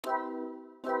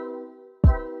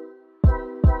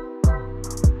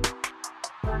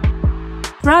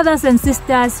Brothers and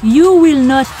sisters, you will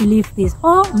not believe this,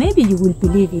 or maybe you will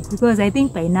believe it, because I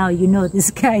think by now you know this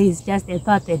guy is just a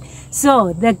puppet.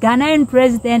 So the Ghanaian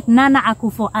president Nana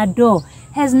Akufo Addo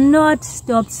has not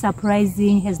stopped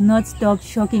surprising, has not stopped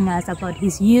shocking us about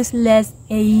his useless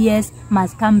AES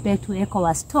must come back to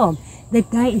Ecowas talk. The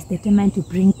guy is determined to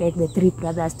bring back the three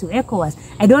brothers to Ecowas.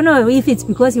 I don't know if it's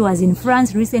because he was in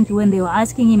France recently when they were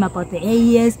asking him about the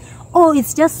AES, or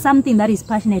it's just something that he's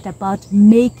passionate about,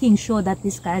 making sure that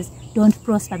these guys don't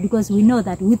prosper, because we know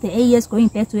that with the AES going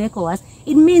back to ECOWAS,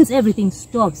 it means everything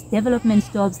stops, development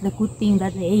stops, the good thing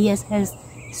that the AES has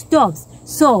stops.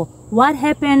 So what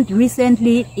happened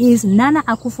recently is Nana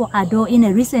Akufo Addo, in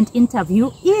a recent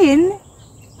interview in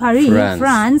Paris,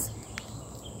 France,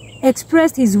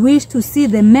 expressed his wish to see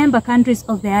the member countries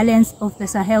of the Alliance of the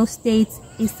Sahel States,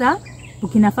 ISA,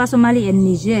 Burkina Faso, Mali and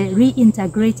Niger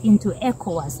reintegrate into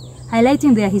ECOWAS.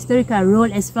 Highlighting their historical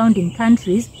role as founding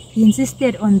countries, he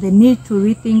insisted on the need to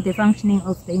rethink the functioning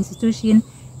of the institution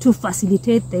to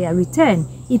facilitate their return.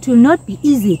 It will not be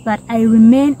easy, but I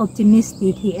remain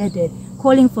optimistic, he added,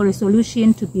 calling for a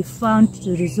solution to be found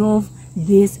to resolve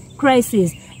this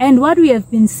crisis. And what we have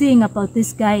been seeing about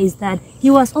this guy is that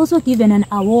he was also given an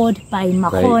award by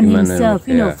Macron himself,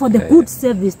 for the good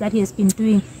service that he has been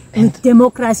doing with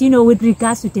democracy, with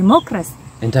regards to democracy.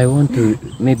 And I want to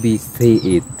maybe say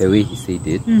it the way he said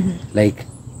it, like,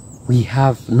 we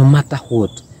have, no matter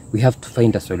what, we have to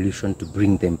find a solution to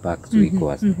bring them back to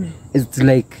ECOWAS. It's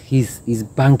like he's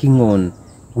banking on,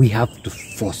 we have to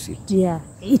force it. Yeah,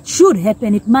 it should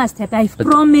happen, it must happen. I've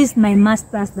promised my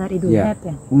masters that it will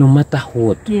happen. No matter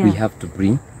what, we have to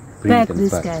bring back them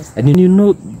these back. Guys. And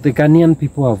the Ghanaian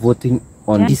people are voting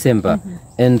on December.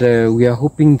 And we are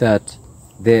hoping that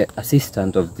the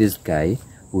assistant of this guy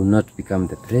will not become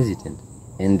the president.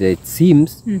 And it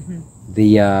seems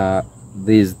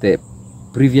there's the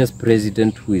previous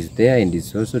president who is there and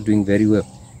is also doing very well.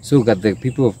 So that the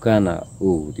people of Ghana, where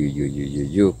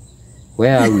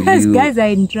will These guys are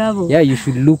in trouble. Yeah, you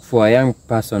should look for a young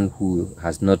person who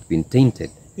has not been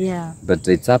tainted. Yeah. But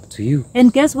it's up to you.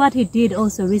 And guess what he did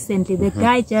also recently? The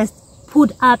guy just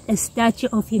put up a statue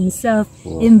of himself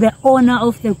in the honor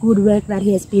of the good work that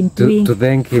he has been doing. To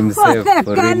thank himself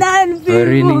for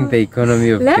ruining the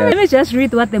economy of Ghana. Let me just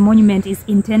read what the monument is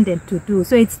intended to do.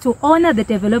 So it's to honor the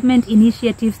development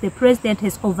initiatives the president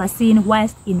has overseen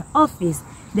whilst in office.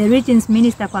 The region's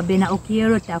minister, Kwabena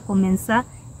Okiero Takomensa,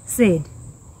 said.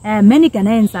 Many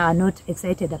Ghanaians are not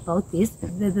excited about this.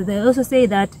 They also say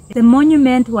that the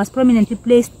monument was prominently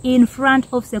placed in front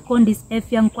of Secondi's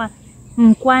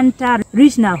Nkwanta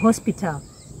Regional Hospital.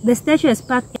 The statue has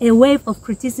sparked a wave of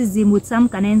criticism, with some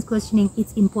Ghanaians questioning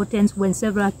its importance when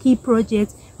several key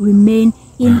projects remain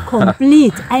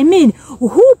incomplete. I mean,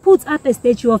 who puts up a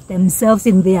statue of themselves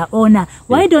in their honor?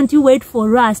 Why don't you wait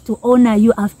for us to honor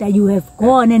you after you have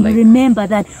gone and remember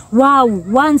that, wow,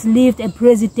 once lived a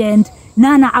president,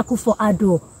 Nana Akufo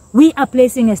Addo. We are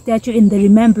placing a statue in the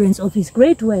remembrance of his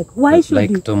great work. Why should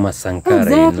like Thomas Sankara,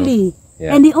 exactly.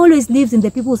 And he always lives in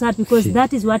the people's heart because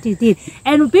that is what he did.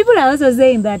 And people are also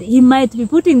saying that he might be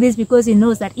putting this because he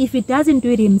knows that if he doesn't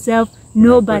do it himself,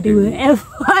 nobody will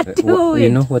ever do it. You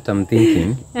know what I'm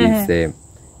thinking? Is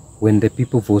when the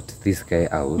people vote this guy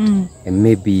out and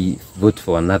maybe vote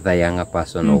for another younger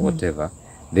person or whatever,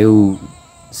 they will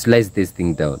slice this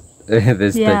thing down.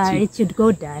 It should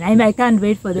go down. I can't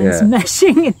wait for them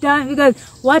smashing it down, because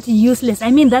what useless.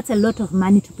 I mean, that's a lot of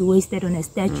money to be wasted on a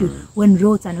statue when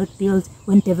roads are not built,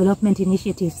 when development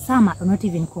initiatives, some are not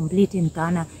even complete in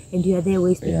Ghana, and you are there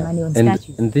wasting money on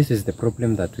statues. And this is the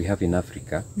problem that we have in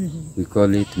Africa. We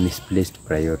call it misplaced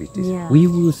priorities. We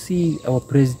will see our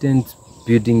presidents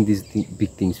building these big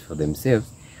things for themselves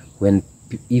when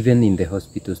even in the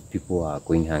hospitals people are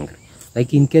going hungry.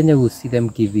 Like in Kenya, we'll see them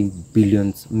giving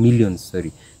millions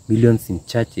in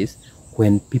churches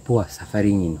when people are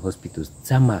suffering in hospitals.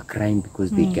 Some are crying because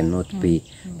they cannot pay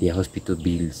their hospital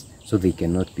bills, so they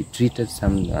cannot be treated.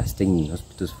 Some are staying in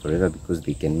hospitals forever because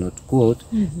they cannot go out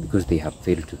because they have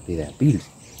failed to pay their bills.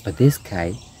 But this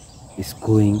guy is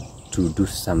going to do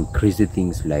some crazy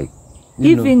things like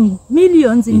giving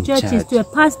millions in churches to a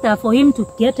pastor for him to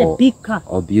get a big car.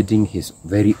 Or building his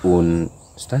very own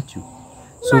statue.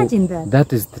 Imagine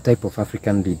that is the type of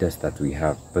African leaders that we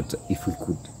have. But if we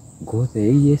could go the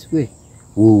AES way,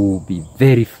 we will be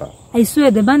very far. I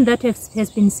swear the man that has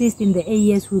been seized in the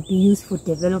AES will be used for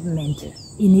development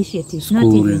initiatives.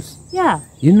 Schools. Not even,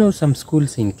 You know, some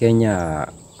schools in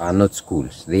Kenya are not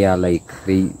schools. They are like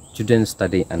children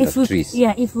study under trees.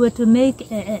 Yeah, if we were to make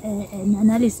an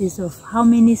analysis of how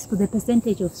many the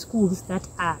percentage of schools that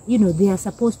are, they are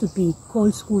supposed to be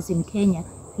called schools in Kenya,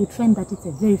 you'd find that it's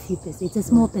a very few percent. It's a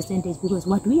small percentage, because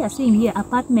what we are seeing here,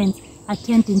 apartments are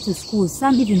turned into schools.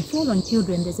 Some even fall on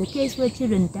children. There's a case where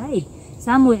children died.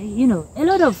 Some were, a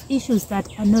lot of issues that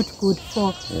are not good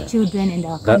for children in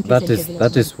our countries.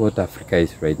 That is what Africa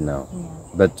is right now. Yeah.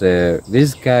 But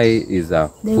this guy is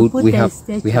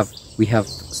we have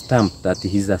stamped that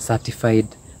he's a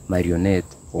certified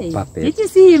marionette or puppet. Did you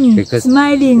see him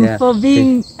smiling for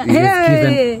being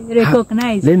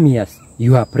recognized? Let me ask.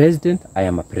 You are president, I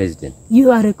am a president. You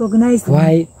are recognized.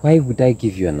 Why would I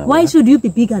give you an award? Why should you be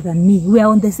bigger than me? We are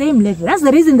on the same level. That's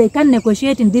the reason they can't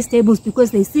negotiate in these tables,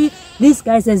 because they see these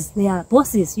guys as their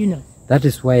bosses, That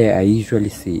is why I usually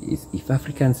say is if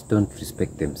Africans don't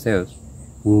respect themselves,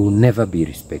 we will never be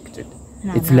respected.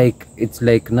 It's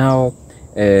like now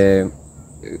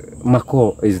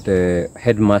Mako is the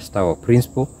headmaster or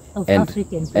principal of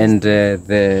African and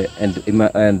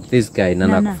this guy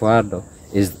Nana Akufo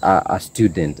is a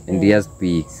student, and he has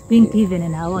been given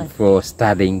an award for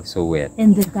studying so well.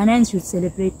 And the Ghanaians should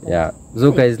celebrate that. Yeah.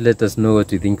 So guys, let us know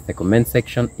what you think in the comment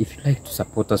section. If you'd like to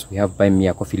support us, we have Buy Me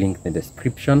a Coffee link in the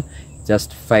description.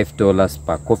 Just $5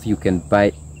 per coffee. You can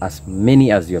buy as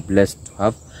many as you're blessed to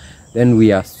have. Then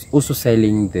we are also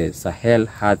selling the Sahel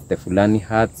hats, the Fulani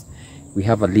hats. We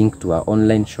have a link to our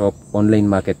online shop, online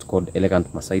market called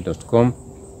elegantmasai.com.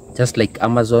 Just like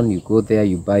Amazon, you go there,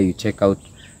 you buy, you check out,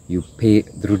 you pay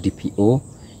through DPO,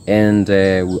 and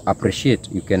we appreciate.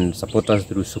 You can support us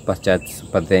through super chats,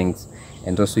 super thanks,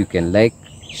 and also you can like,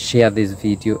 share this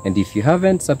video, and if you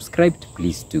haven't subscribed,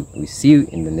 please do. We see you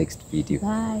in the next video.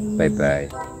 Bye. Bye bye.